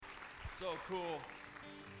So cool.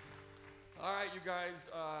 All right, you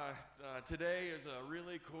guys, today is a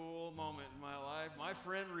really cool moment in my life. My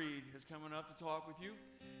friend Reed is coming up to talk with you,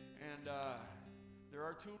 and there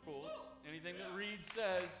are two rules. Anything that Reed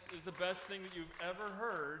says is the best thing that you've ever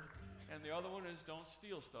heard, and the other one is don't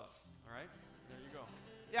steal stuff, all right? There you go.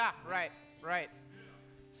 Yeah, right.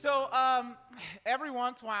 So every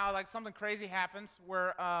once in a while, like something crazy happens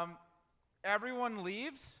where everyone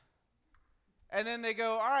leaves, and then they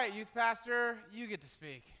go, all right, youth pastor, you get to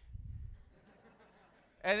speak.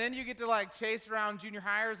 And then you get to like chase around junior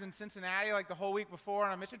hires in Cincinnati like the whole week before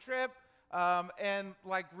on a mission trip. And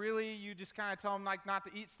like really you just kind of tell them like not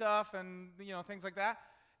to eat stuff and things like that.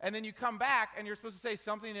 And then you come back and you're supposed to say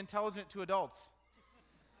something intelligent to adults.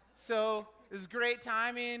 So this is great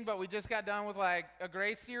timing, but we just got done with like a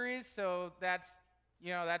Grace series, so that's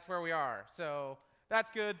where we are. So that's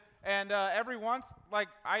good. And every once, like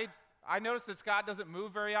I noticed that Scott doesn't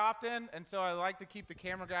move very often, and so I like to keep the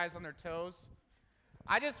camera guys on their toes.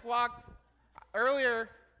 I just walked, earlier,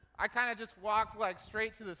 I kind of just walked like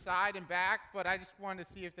straight to the side and back, but I just wanted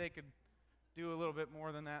to see if they could do a little bit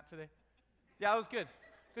more than that today. Yeah, that was good.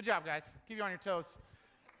 Good job, guys. Keep you on your toes.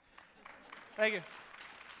 Thank you.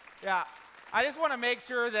 Yeah, I just want to make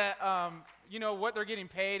sure that, what they're getting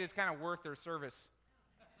paid is kind of worth their service.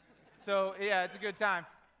 So, yeah, it's a good time.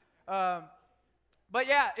 But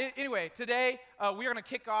yeah, anyway, today we are going to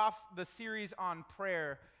kick off the series on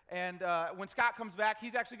prayer. And when Scott comes back,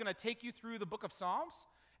 he's actually going to take you through the book of Psalms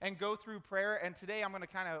and go through prayer. And today I'm going to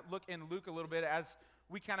kind of look in Luke a little bit as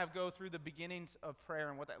we kind of go through the beginnings of prayer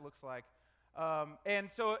and what that looks like. And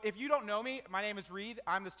so if you don't know me, my name is Reed.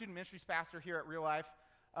 I'm the student ministries pastor here at Real Life.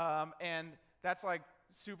 And that's like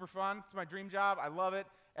super fun. It's my dream job. I love it.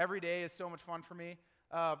 Every day is so much fun for me.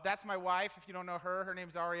 That's my wife. If you don't know her, her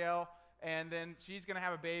name's Ariel. And then she's going to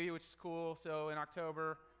have a baby, which is cool. So in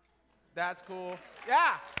October, that's cool.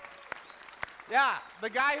 Yeah. The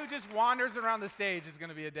guy who just wanders around the stage is going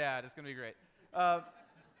to be a dad. It's going to be great.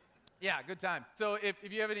 Yeah, good time. So if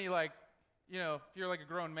you have any, like, if you're like a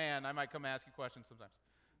grown man, I might come ask you questions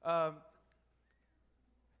sometimes.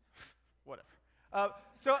 Whatever.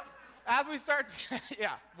 So as we start,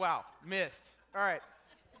 missed. All right.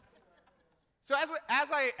 So as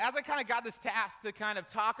I kind of got this task to kind of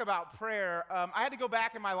talk about prayer, I had to go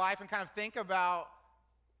back in my life and kind of think about,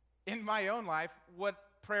 in my own life, what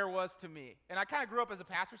prayer was to me. And I kind of grew up as a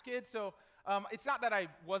pastor's kid, so it's not that I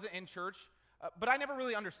wasn't in church, but I never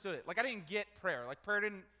really understood it. Like, I didn't get prayer. Like,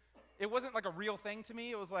 it wasn't like a real thing to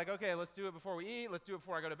me. It was like, okay, let's do it before we eat. Let's do it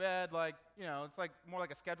before I go to bed. Like, it's like more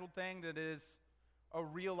like a scheduled thing than it is a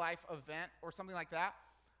real life event or something like that.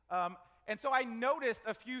 And so I noticed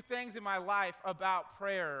a few things in my life about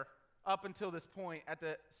prayer up until this point at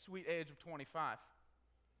the sweet age of 25.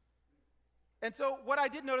 And so what I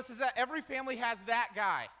did notice is that every family has that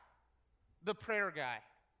guy, the prayer guy,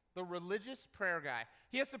 the religious prayer guy.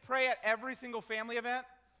 He has to pray at every single family event.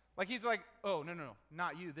 Like he's like, oh, no,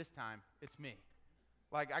 not you this time. It's me.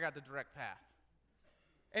 Like I got the direct path.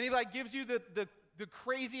 And he like gives you the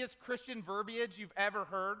craziest Christian verbiage you've ever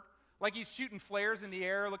heard. Like he's shooting flares in the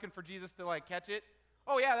air looking for Jesus to like catch it.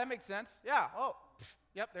 Oh, yeah, that makes sense. Yeah,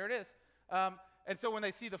 yep, there it is. And so when they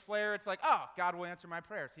see the flare, it's like, oh, God will answer my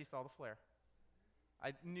prayers. He saw the flare.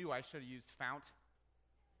 I knew I should have used fount.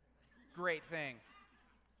 Great thing.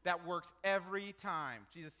 That works every time.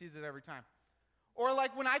 Jesus sees it every time. Or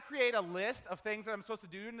like when I create a list of things that I'm supposed to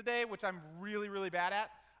do in the day, which I'm really, really bad at,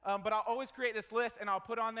 but I'll always create this list and I'll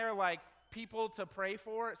put on there like people to pray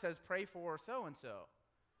for. It says pray for so-and-so.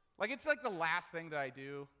 Like, it's like the last thing that I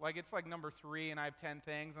do. Like, it's like number 3, and I have 10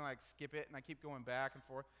 things, and I like skip it, and I keep going back and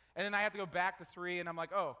forth. And then I have to go back to 3, and I'm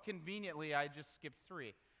like, oh, conveniently, I just skipped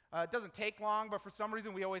 3. It doesn't take long, but for some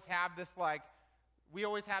reason, we always have this thought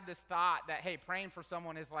that, hey, praying for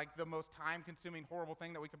someone is like the most time-consuming, horrible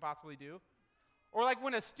thing that we could possibly do. Or like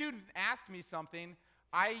when a student asks me something,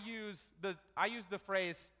 I use the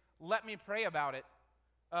phrase, let me pray about it,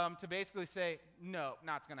 to basically say, no,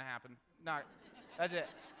 not going to happen. That's it.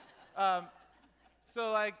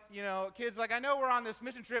 So like, kids like, I know we're on this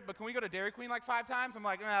mission trip, but can we go to Dairy Queen like 5 times? I'm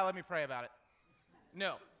like, let me pray about it.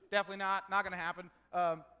 No, definitely not going to happen.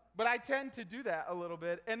 But I tend to do that a little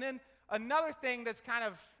bit. And then another thing that's kind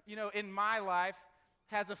of, in my life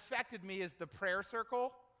has affected me is the prayer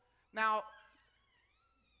circle. Now,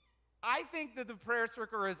 I think that the prayer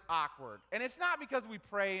circle is awkward. And it's not because we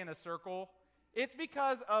pray in a circle. It's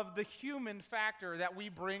because of the human factor that we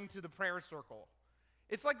bring to the prayer circle.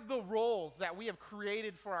 It's like the roles that we have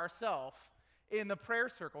created for ourselves in the prayer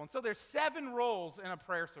circle. And so there's 7 roles in a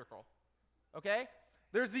prayer circle, okay?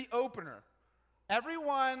 There's the opener.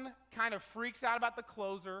 everyone kind of freaks out about the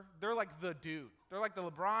closer. They're like the dude. They're like the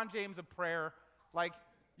LeBron James of prayer. Like,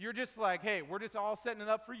 you're just like, hey, we're just all setting it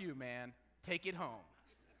up for you, man. Take it home.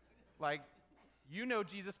 Like, you know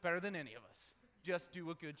Jesus better than any of us. Just do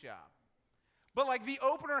a good job. But like the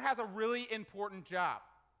opener has a really important job.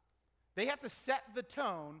 They have to set the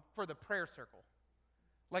tone for the prayer circle.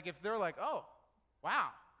 Like if they're like, oh, wow,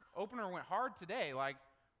 opener went hard today. Like,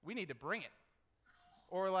 we need to bring it.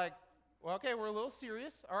 Or like, well, okay, we're a little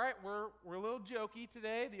serious. All right, we're a little jokey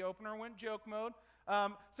today. The opener went joke mode.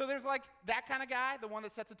 So there's like that kind of guy, the one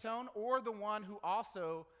that sets a tone, or the one who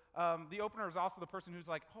also, the opener is also the person who's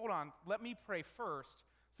like, hold on, let me pray first,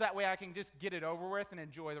 so that way I can just get it over with and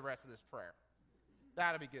enjoy the rest of this prayer.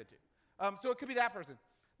 That'd be good too. So it could be that person.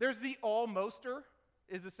 There's the almoster,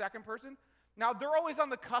 is the second person. Now, they're always on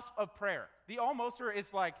the cusp of prayer. The almoster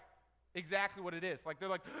is like exactly what it is. Like, they're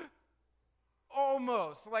like,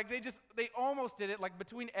 almost. Like, they almost did it. Like,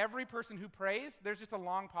 between every person who prays, there's just a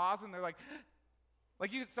long pause, and they're like,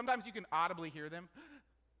 sometimes you can audibly hear them.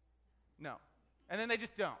 No. And then they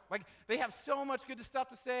just don't. Like, they have so much good stuff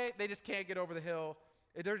to say, they just can't get over the hill.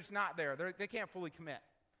 They're just not there. They can't fully commit.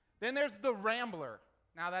 Then there's the rambler.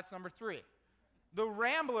 Now, that's number 3. The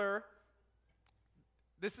rambler,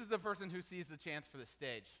 this is the person who sees the chance for the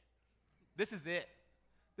stage. This is it.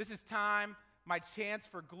 This is time, my chance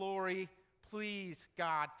for glory. Please,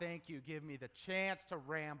 God, thank you. Give me the chance to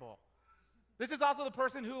ramble. This is also the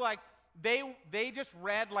person who, like, they just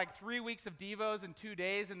read like 3 weeks of Devos in 2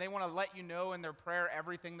 days, and they want to let you know in their prayer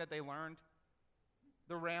everything that they learned.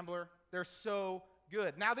 The rambler, they're so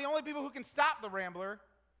good. Now, the only people who can stop the rambler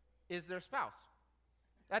is their spouse.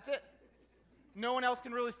 That's it. No one else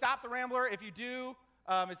can really stop the rambler. If you do,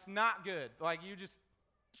 it's not good. Like, you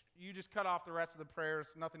just cut off the rest of the prayers.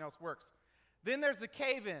 Nothing else works. Then there's the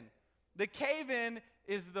cave-in. The cave-in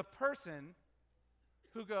is the person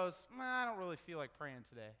who goes, I don't really feel like praying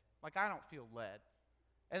today. Like, I don't feel led.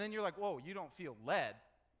 And then you're like, whoa, you don't feel led?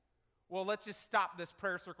 Well, let's just stop this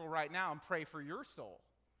prayer circle right now and pray for your soul.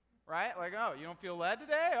 Right? Like, oh, you don't feel led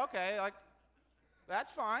today? Okay, like,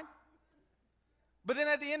 that's fine. But then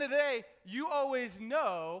at the end of the day, you always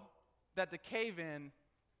know that the cave-in,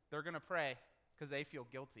 they're going to pray because they feel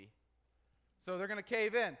guilty. So they're going to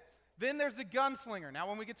cave in. Then there's the gunslinger. Now,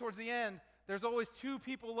 when we get towards the end, there's always 2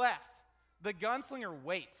 people left. The gunslinger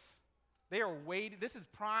waits. They are waiting. This is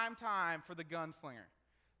prime time for the gunslinger.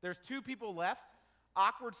 There's 2 people left.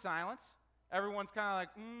 Awkward silence. Everyone's kind of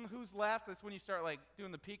like, who's left? That's when you start like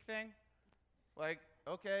doing the peak thing. Like,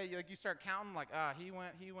 okay, you start counting, like, he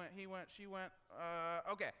went, she went,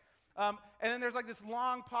 okay. And then there's like this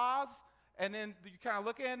long pause, and then you kind of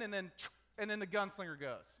look in, and then the gunslinger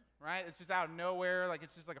goes, right? It's just out of nowhere, like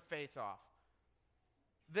it's just like a face-off.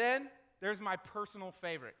 Then there's my personal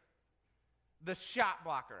favorite, the shot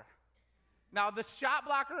blocker. Now, the shot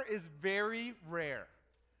blocker is very rare.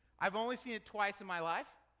 I've only seen it twice in my life,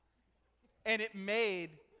 and it made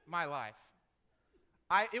my life.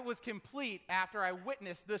 It was complete after I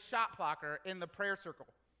witnessed the shot blocker in the prayer circle.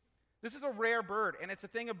 This is a rare bird, and it's a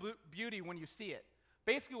thing of beauty when you see it.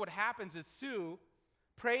 Basically what happens is Sue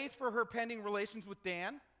prays for her pending relations with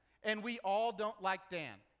Dan, and we all don't like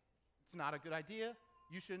Dan. It's not a good idea.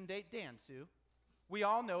 You shouldn't date Dan, Sue. We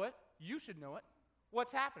all know it. You should know it.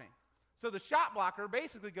 What's happening? So the shot blocker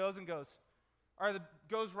basically goes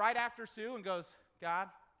right after Sue and goes, God,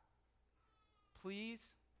 please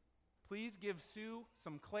give Sue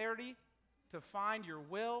some clarity to find your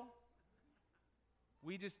will.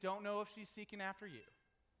 We just don't know if she's seeking after you.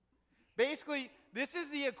 Basically, this is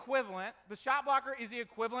the equivalent, the shot blocker is the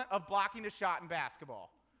equivalent of blocking a shot in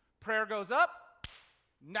basketball. Prayer goes up,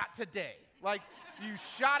 not today. Like, you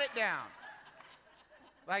shot it down.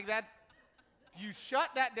 Like that, you shut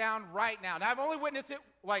that down right now. Now, I've only witnessed it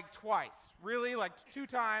like twice, really, like 2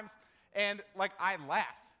 times, and like I laughed.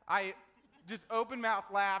 I just open mouth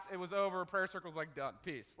laughed. It was over. Prayer circle's like done.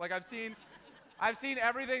 Peace. Like I've seen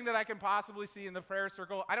everything that I can possibly see in the prayer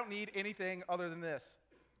circle. I don't need anything other than this.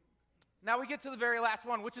 Now we get to the very last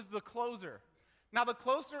one, which is the closer. Now the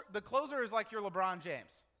closer is like your LeBron James.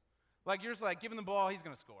 Like you're just like, give him the ball, he's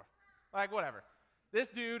going to score. Like whatever. This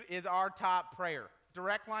dude is our top prayer.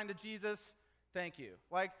 Direct line to Jesus, thank you.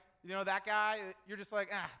 Like, you know, that guy, you're just like,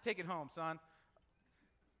 take it home, son.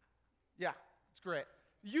 Yeah, it's great.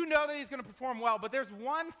 You know that he's going to perform well, but there's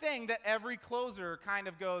one thing that every closer kind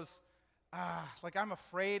of goes, like I'm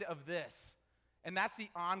afraid of this. And that's the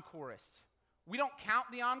enchorist. We don't count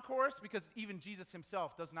the enchorist because even Jesus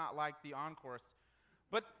himself does not like the enchorist.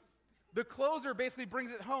 But the closer basically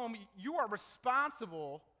brings it home. You are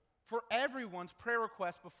responsible for everyone's prayer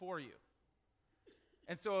request before you.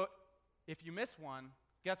 And so if you miss one,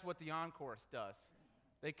 guess what the encore does?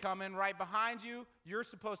 They come in right behind you. You're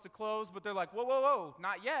supposed to close, but they're like, whoa, whoa, whoa,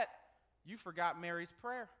 not yet. You forgot Mary's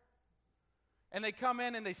prayer. And they come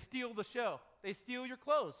in and they steal the show. They steal your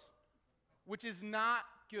close, which is not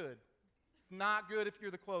good. It's not good if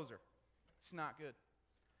you're the closer. It's not good.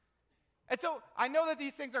 And so I know that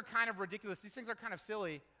these things are kind of ridiculous. These things are kind of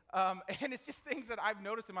silly. And it's just things that I've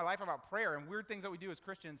noticed in my life about prayer and weird things that we do as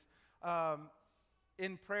Christians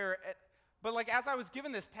in prayer. But like as I was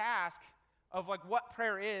given this task of like what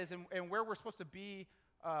prayer is and where we're supposed to be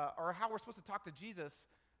or how we're supposed to talk to Jesus,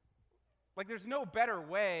 like there's no better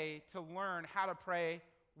way to learn how to pray,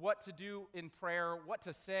 what to do in prayer, what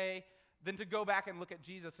to say, than to go back and look at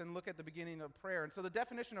Jesus and look at the beginning of prayer. And so the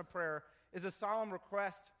definition of prayer is a solemn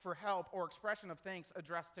request for help or expression of thanks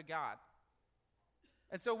addressed to God.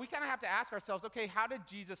 And so we kind of have to ask ourselves, okay, how did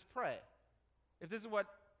Jesus pray? If this is what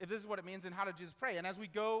it means, then how did Jesus pray? And as we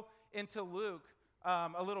go into Luke,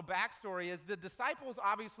 a little backstory is the disciples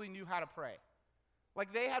obviously knew how to pray.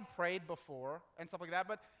 Like they had prayed before and stuff like that,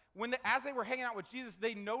 but as they were hanging out with Jesus,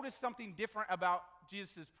 they noticed something different about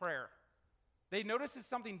Jesus' prayer. They noticed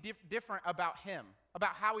something different about him,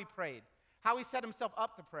 about how he prayed, how he set himself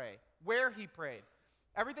up to pray, where he prayed.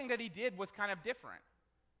 Everything that he did was kind of different.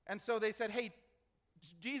 And so they said, hey,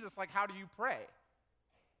 Jesus, like, how do you pray?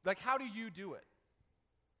 Like, how do you do it?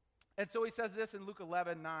 And so he says this in Luke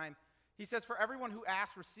 11:9. He says, for everyone who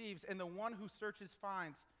asks receives, and the one who searches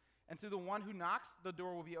finds, and to the one who knocks, the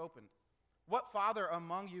door will be opened. What father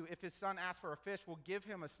among you, if his son asks for a fish, will give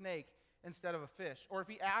him a snake instead of a fish? Or if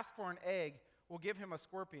he asks for an egg, will give him a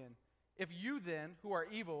scorpion? If you then, who are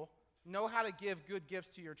evil, know how to give good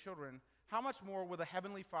gifts to your children, how much more will the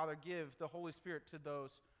heavenly Father give the Holy Spirit to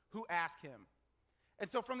those who ask him? And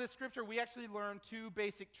so from this scripture, we actually learn two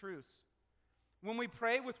basic truths. When we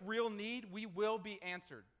pray with real need, we will be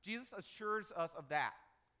answered. Jesus assures us of that.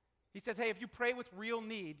 He says, hey, if you pray with real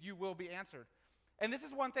need, you will be answered. And this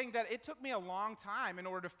is one thing that it took me a long time in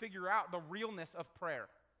order to figure out the realness of prayer.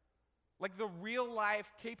 Like the real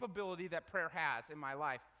life capability that prayer has in my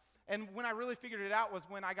life. And when I really figured it out was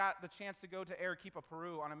when I got the chance to go to Arequipa,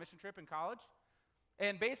 Peru on a mission trip in college.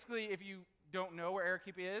 And basically, if you don't know where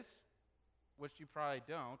Arequipa is, which you probably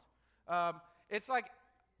don't, it's like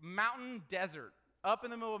mountain desert, up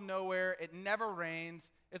in the middle of nowhere. It never rains.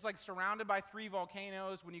 It's like surrounded by 3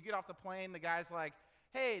 volcanoes. When you get off the plane, the guy's like,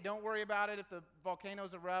 hey, don't worry about it. If the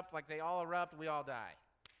volcanoes erupt, like they all erupt, we all die.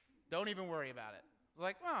 Don't even worry about it. I was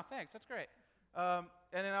like, oh, thanks, that's great. And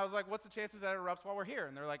then I was like, what's the chances that it erupts while we're here?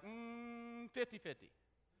 And they're like, 50-50.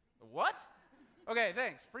 What? Okay,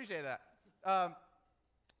 thanks, appreciate that.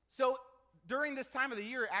 So during this time of the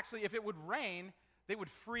year, actually, if it would rain, they would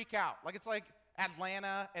freak out. Like it's like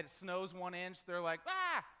Atlanta, and it snows 1 inch. They're like,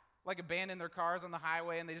 like abandon their cars on the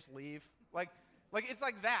highway and they just leave. Like it's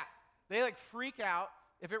like that. They like freak out.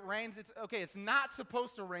 If it rains, it's okay. It's not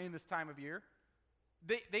supposed to rain this time of year.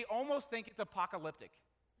 They almost think it's apocalyptic.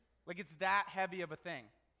 Like it's that heavy of a thing.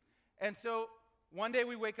 And so one day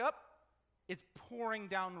we wake up, it's pouring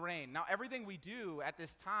down rain. Now everything we do at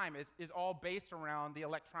this time is all based around the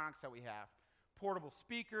electronics that we have. Portable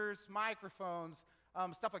speakers, microphones,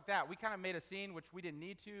 stuff like that. We kind of made a scene, which we didn't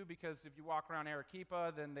need to, because if you walk around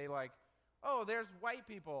Arequipa, then they like, oh, there's white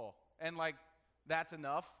people. And like, that's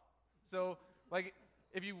enough. So like,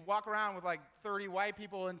 if you walk around with like 30 white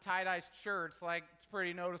people in tie-dye shirts, like it's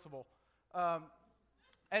pretty noticeable.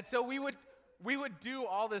 And so we would do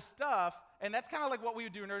all this stuff, and that's kind of like what we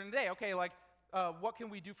would do during the day. Okay, like, what can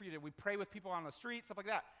we do for you today? We pray with people on the street, stuff like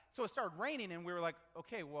that. So it started raining, and we were like,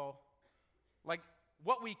 okay, well, like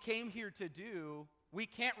what we came here to do, we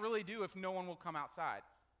can't really do if no one will come outside.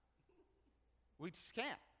 We just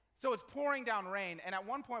can't. So it's pouring down rain, and at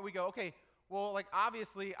one point we go, okay, well, like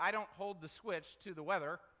obviously I don't hold the switch to the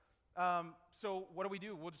weather, so what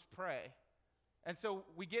do? We'll just pray. And so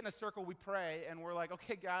we get in a circle, we pray, and we're like,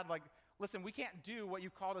 okay, God, like, listen, we can't do what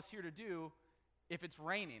you've called us here to do if it's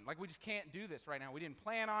raining. Like, we just can't do this right now. We didn't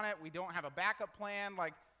plan on it. We don't have a backup plan.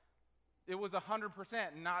 Like, it was 100%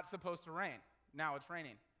 not supposed to rain. Now it's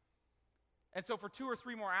raining. And so for 2 or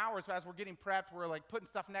 3 more hours, as we're getting prepped, we're like putting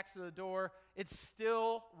stuff next to the door. It's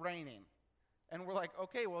still raining. And we're like,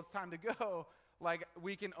 okay, well, it's time to go. Like,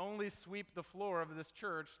 we can only sweep the floor of this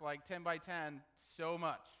church, like 10 by 10, so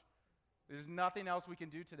much. There's nothing else we can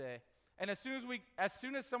do today. And as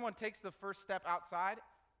soon as someone takes the first step outside,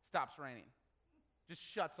 stops raining. Just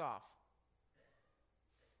shuts off.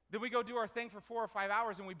 Then we go do our thing for 4 or 5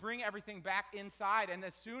 hours, and we bring everything back inside. And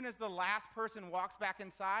as soon as the last person walks back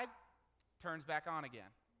inside, turns back on again.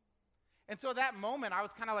 And so at that moment, I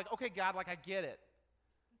was kind of like, okay, God, like I get it.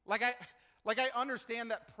 Like Like, I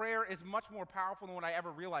understand that prayer is much more powerful than what I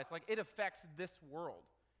ever realized. Like, it affects this world.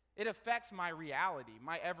 It affects my reality,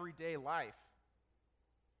 my everyday life.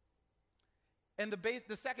 And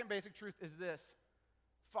the second basic truth is this.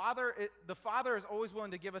 The Father is always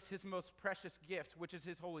willing to give us his most precious gift, which is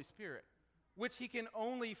his Holy Spirit, which he can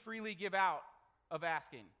only freely give out of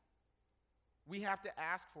asking. We have to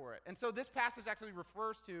ask for it. And so this passage actually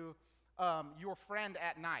refers to your friend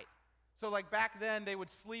at night. So like back then, they would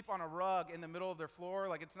sleep on a rug in the middle of their floor.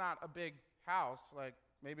 Like, it's not a big house, like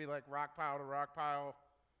maybe like rock pile to rock pile.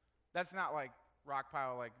 That's not like rock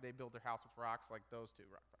pile, like they build their house with rocks, like those two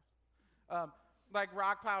rock piles. Like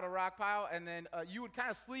rock pile to rock pile, and then you would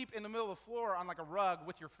kind of sleep in the middle of the floor on like a rug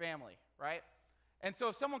with your family, right? And so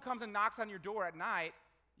if someone comes and knocks on your door at night,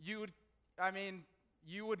 you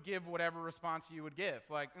would give whatever response you would give.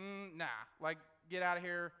 Like, nah, like, get out of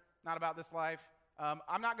here, not about this life.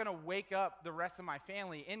 I'm not going to wake up the rest of my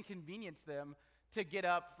family, inconvenience them to get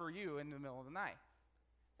up for you in the middle of the night.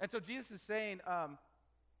 And so Jesus is saying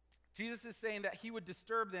that he would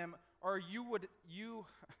disturb them, or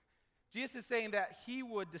Jesus is saying that he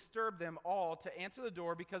would disturb them all to answer the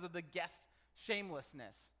door because of the guest's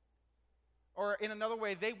shamelessness. Or in another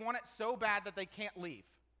way, they want it so bad that they can't leave.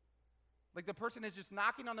 Like, the person is just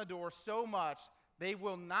knocking on the door so much, they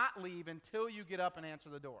will not leave until you get up and answer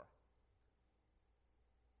the door.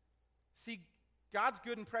 See, God's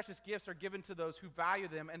good and precious gifts are given to those who value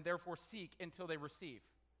them and therefore seek until they receive.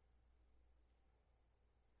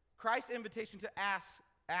 Christ's invitation to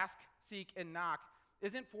ask, seek, and knock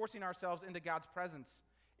isn't forcing ourselves into God's presence.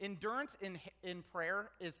 Endurance in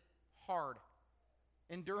prayer is hard.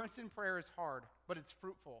 Endurance in prayer is hard, but it's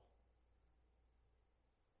fruitful.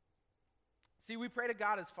 See, we pray to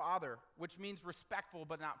God as Father, which means respectful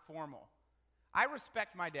but not formal. I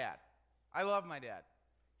respect my dad. I love my dad.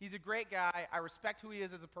 He's a great guy. I respect who he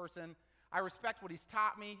is as a person. I respect what he's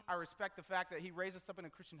taught me. I respect the fact that he raised us up in a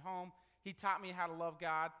Christian home. He taught me how to love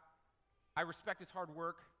God. I respect his hard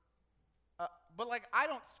work. But like, I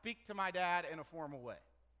don't speak to my dad in a formal way.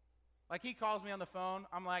 Like, he calls me on the phone.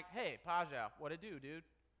 I'm like, hey, Paja, what it do, dude?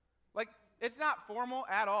 Like, it's not formal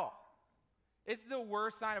at all. It's the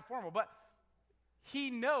worst sign of formal. But he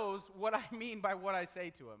knows what I mean by what I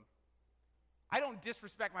say to him. I don't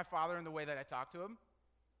disrespect my father in the way that I talk to him.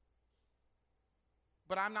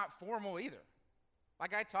 But I'm not formal either.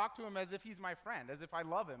 Like, I talk to him as if he's my friend, as if I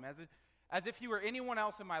love him, as if he were anyone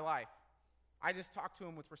else in my life. I just talk to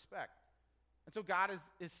him with respect. And so God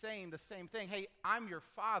is saying the same thing. Hey, I'm your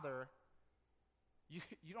father.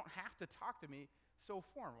 You don't have to talk to me so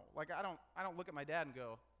formal. Like, I don't look at my dad and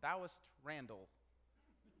go, thou wast Randall.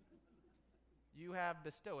 You have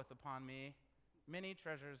bestoweth upon me many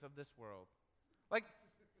treasures of this world. Like,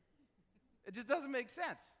 it just doesn't make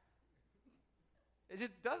sense. It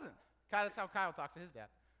just doesn't. That's how Kyle talks to his dad.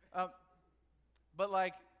 But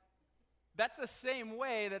like, that's the same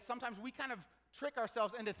way that sometimes we kind of trick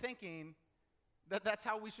ourselves into thinking that that's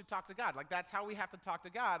how we should talk to God. Like, that's how we have to talk to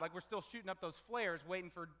God. Like, we're still shooting up those flares waiting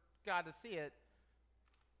for God to see it.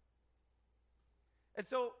 And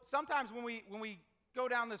so sometimes when we go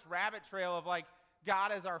down this rabbit trail of like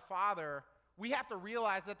God as our Father, we have to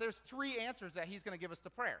realize that there's three answers that he's going to give us to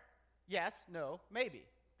prayer. Yes, no, maybe.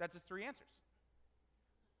 That's his three answers.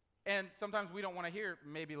 And sometimes we don't want to hear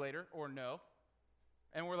maybe later or no.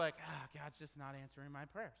 And we're like, God's just not answering my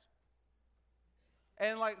prayers.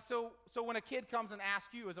 And like, so when a kid comes and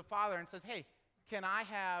asks you as a father and says, hey, can I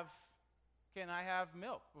have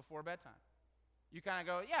milk before bedtime? You kind of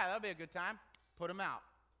go, yeah, that'll be a good time. Put him out.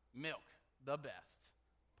 Milk, the best.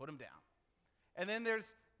 Put him down. And then there's,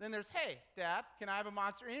 hey, Dad, can I have a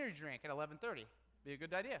Monster Energy drink at 11:30? Be a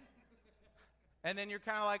good idea. And then you're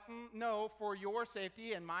kind of like, no, for your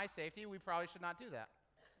safety and my safety, we probably should not do that.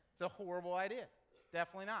 It's a horrible idea.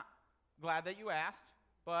 Definitely not. Glad that you asked,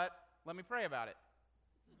 but let me pray about it.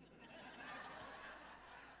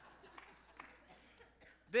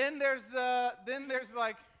 Then there's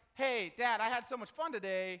like, hey, Dad, I had so much fun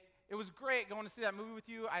today. It was great going to see that movie with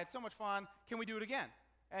you. I had so much fun. Can we do it again?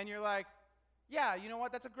 And you're like, yeah, you know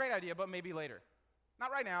what? That's a great idea, but maybe later.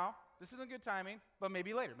 Not right now. This isn't good timing, but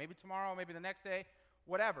maybe later. Maybe tomorrow, maybe the next day,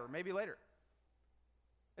 whatever, maybe later.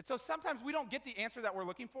 And so sometimes we don't get the answer that we're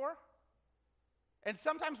looking for. And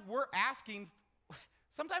sometimes we're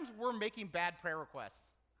making bad prayer requests.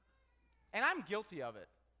 And I'm guilty of it.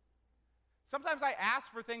 Sometimes I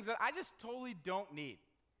ask for things that I just totally don't need.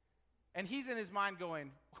 And he's in his mind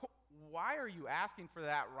going, why are you asking for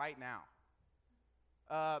that right now?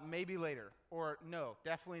 Maybe later. Or no,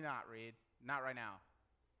 definitely not, Reed. Not right now.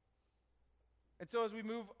 And so as we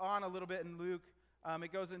move on a little bit in Luke,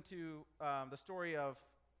 it goes into the story of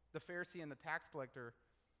the Pharisee and the tax collector.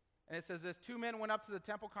 And it says this, 2 men went up to the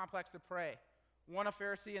temple complex to pray, one a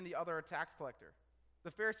Pharisee and the other a tax collector.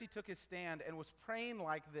 The Pharisee took his stand and was praying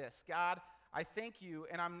like this, God, I thank you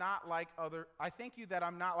that I'm not like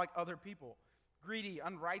other people, greedy,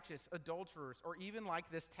 unrighteous, adulterers, or even like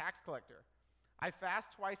this tax collector. I fast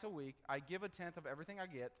twice a week, I give a tenth of everything I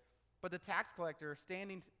get, but the tax collector,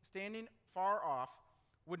 standing far off,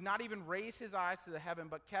 would not even raise his eyes to the heaven,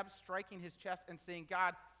 but kept striking his chest and saying,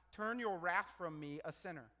 God, turn your wrath from me, a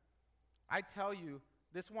sinner. I tell you,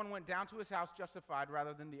 this one went down to his house justified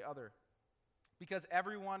rather than the other. Because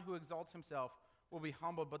everyone who exalts himself will be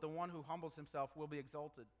humbled, but the one who humbles himself will be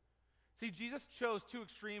exalted. See, Jesus chose 2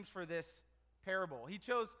 extremes for this parable. He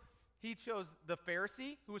chose the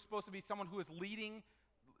Pharisee, who was supposed to be someone who is leading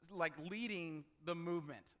the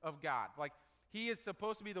movement of God. Like, he is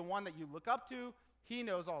supposed to be the one that you look up to. He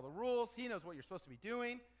knows all the rules. He knows what you're supposed to be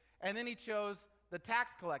doing. And then he chose the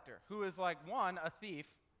tax collector, who is like, 1, a thief.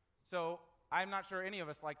 So I'm not sure any of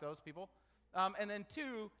us like those people. And then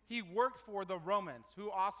 2, he worked for the Romans, who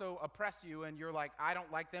also oppress you, and you're like, I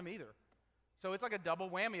don't like them either. So it's like a double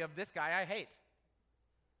whammy of this guy I hate.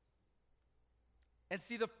 And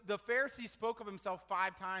see, the Pharisee spoke of himself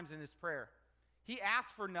 5 times in his prayer. He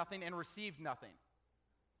asked for nothing and received nothing.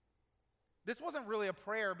 This wasn't really a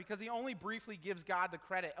prayer because he only briefly gives God the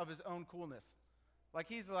credit of his own coolness. Like,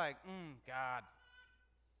 he's like, God,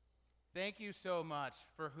 thank you so much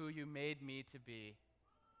for who you made me to be.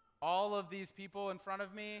 All of these people in front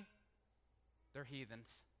of me, they're heathens.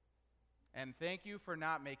 And thank you for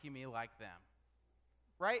not making me like them.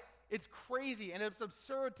 Right? It's crazy and it's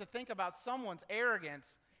absurd to think about someone's arrogance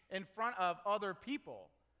in front of other people,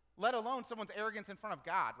 let alone someone's arrogance in front of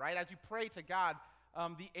God, right? As you pray to God,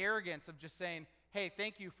 the arrogance of just saying, hey,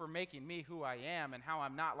 thank you for making me who I am and how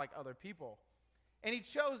I'm not like other people. And he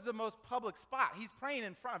chose the most public spot. He's praying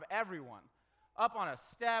in front of everyone, up on a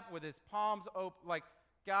step with his palms open, like,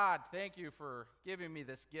 God, thank you for giving me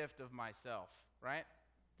this gift of myself, right?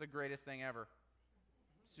 It's the greatest thing ever.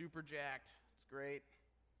 Super jacked. It's great.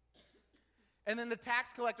 And then the tax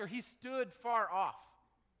collector, he stood far off.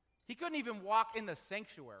 He couldn't even walk in the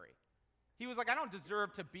sanctuary. He was like, I don't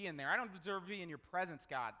deserve to be in there. I don't deserve to be in your presence,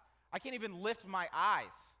 God. I can't even lift my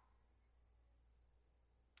eyes.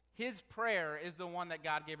 His prayer is the one that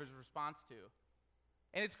God gave his response to.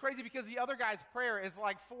 And it's crazy because the other guy's prayer is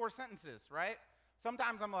like 4 sentences, right?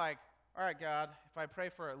 Sometimes I'm like, all right, God, if I pray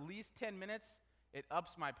for at least 10 minutes, it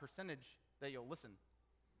ups my percentage that you'll listen.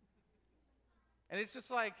 And it's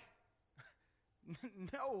just like,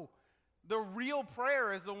 no. The real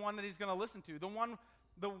prayer is the one that he's going to listen to, the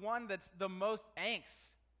one that's the most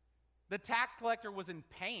angst. The tax collector was in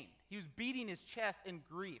pain. He was beating his chest in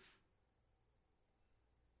grief.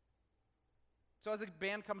 So as the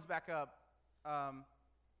band comes back up,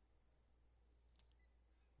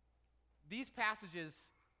 these passages,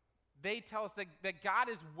 they tell us that God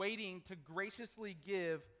is waiting to graciously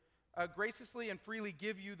and freely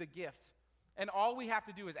give you the gift. And all we have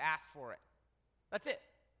to do is ask for it. That's it.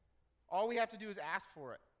 All we have to do is ask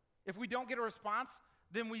for it. If we don't get a response,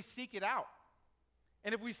 then we seek it out.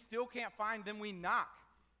 And if we still can't find, then we knock.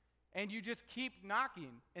 And you just keep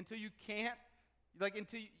knocking until you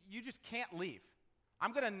just can't leave.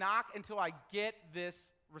 I'm going to knock until I get this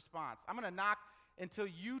response. I'm going to knock until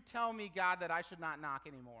you tell me, God, that I should not knock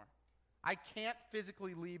anymore. I can't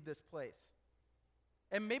physically leave this place.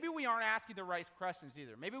 And maybe we aren't asking the right questions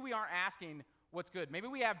either. Maybe we aren't asking what's good. Maybe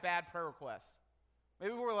we have bad prayer requests.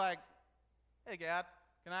 Maybe we're like, hey, God,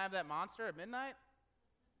 can I have that monster at midnight?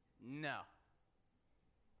 No.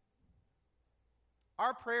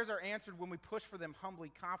 Our prayers are answered when we push for them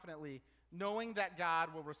humbly, confidently, knowing that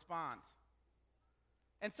God will respond.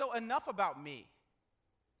 And so enough about me.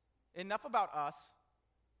 Enough about us.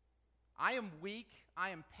 I am weak, I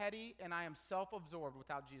am petty, and I am self-absorbed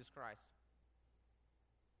without Jesus Christ.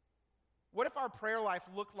 What if our prayer life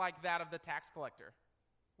looked like that of the tax collector?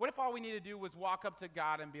 What if all we need to do was walk up to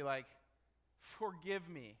God and be like, forgive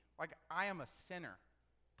me, like I am a sinner.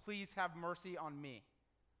 Please have mercy on me,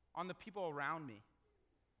 on the people around me.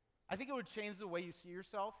 I think it would change the way you see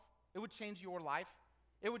yourself. It would change your life.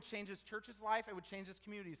 It would change this church's life. It would change this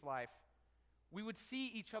community's life. We would see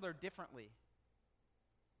each other differently.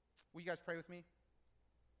 Will you guys pray with me?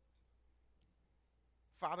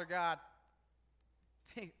 Father God,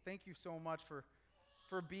 thank you so much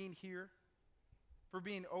for being here, for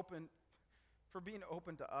being open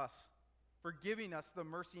to us, for giving us the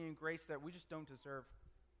mercy and grace that we just don't deserve.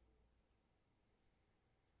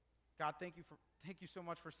 God, thank you so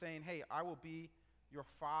much for saying, hey, I will be your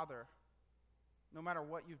father no matter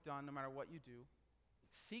what you've done, no matter what you do.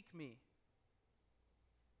 Seek me.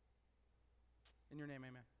 In your name,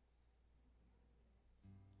 amen.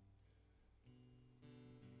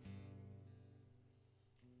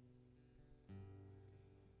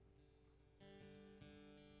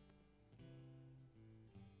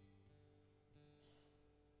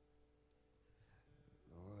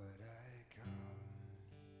 Lord, I come,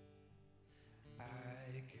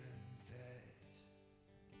 I confess,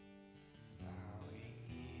 bowing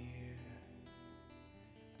here,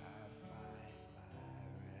 I find my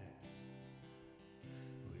rest.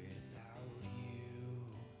 Without you,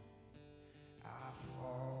 I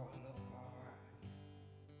fall apart.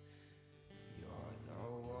 You're the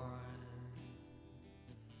one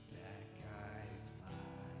that guides my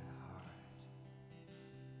heart.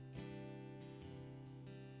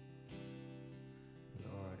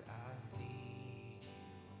 Lord, I need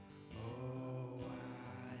you. Oh, I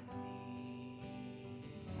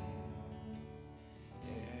need you.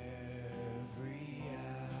 Every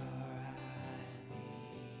hour I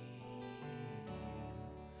need you.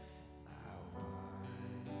 My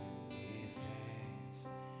one defense,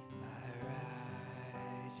 my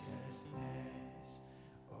righteousness.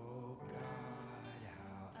 Oh God,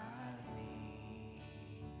 how I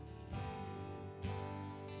need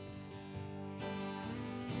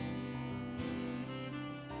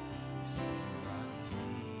sin runs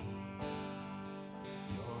deep.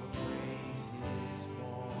 Your grace is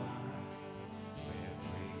more. Where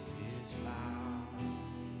grace is found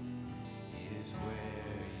is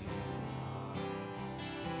where you are.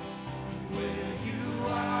 Where you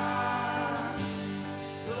are,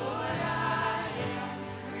 Lord, I am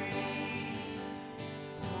free.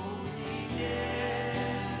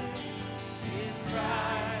 Holiness is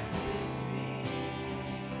Christ in me.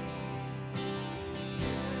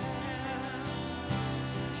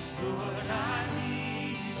 Lord, I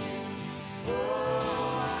need you.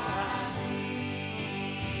 Oh, I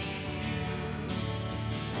need you.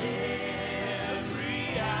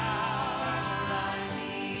 Every hour I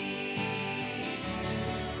need you.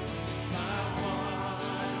 My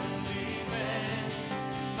one defense,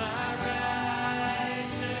 my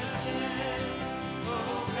righteousness.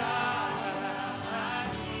 Oh God, I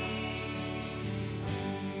need you.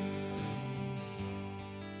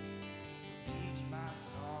 So teach my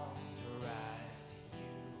song to rise to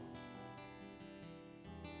you.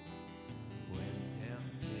 When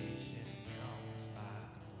temptation comes my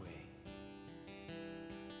way,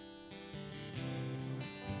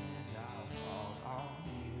 and I'll fall on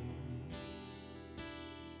you.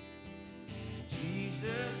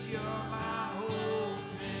 Jesus, you're my hope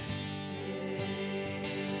and stay.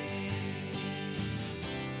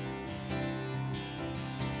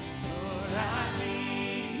 Lord, I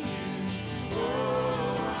need you.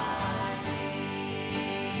 Oh, I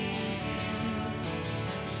need you.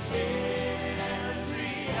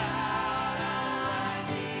 Every hour I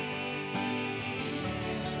need you.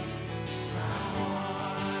 My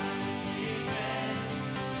one defense,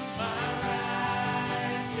 my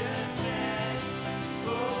righteousness.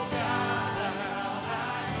 Oh God, how I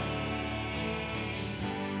need you.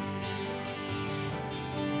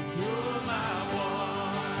 You're my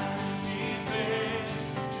one defense,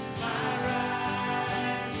 my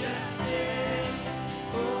righteousness.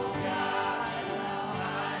 Oh God, how I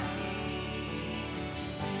need you.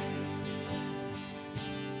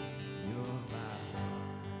 You're my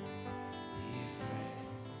one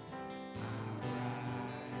defense, my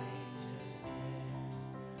righteousness.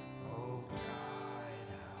 Oh God,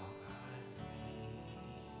 how I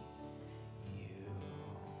need you.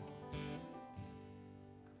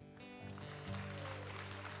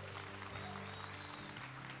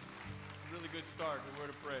 Really good start, the word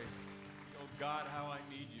of pray. Oh God, how I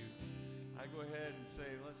need you. I go ahead and say,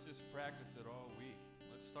 let's just practice it all week.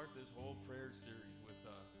 Let's start this whole prayer series with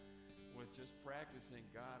just practicing,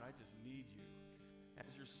 God, I just need you.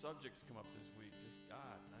 As your subjects come up this week, just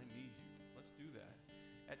God, I need you. Let's do that.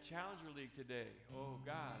 At Challenger League today, oh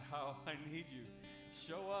God, how I need you.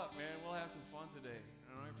 Show up, man. We'll have some fun today.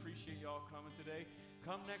 And I appreciate y'all coming today.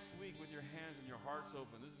 Come next week with your hands and your hearts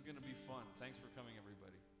open. This is going to be fun. Thanks for coming,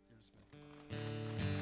 everybody.